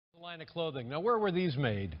line of clothing. Now, where were these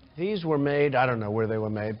made? These were made, I don't know where they were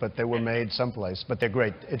made, but they were made someplace. But they're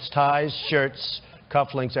great. It's ties, shirts,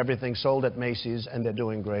 cufflinks, everything sold at Macy's, and they're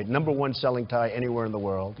doing great. #1 selling tie anywhere in the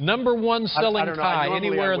world. #1 selling tie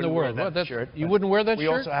anywhere in the world. You wouldn't wear that shirt? We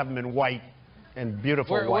also have them in white and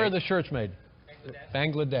beautiful white. Where are the shirts made?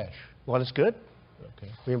 Bangladesh. Well, it's good. Okay.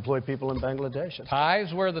 We employ people in Bangladesh.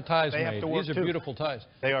 Ties? Where are the ties they made? Have to work These are too. beautiful ties.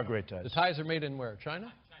 They are great ties. The ties are made in where?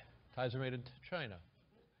 China? Ties are made in China.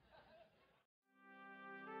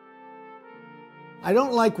 I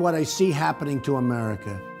don't like what I see happening to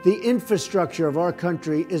America. The infrastructure of our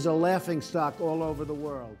country is a laughingstock all over the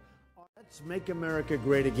world. Let's make America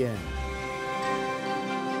great again.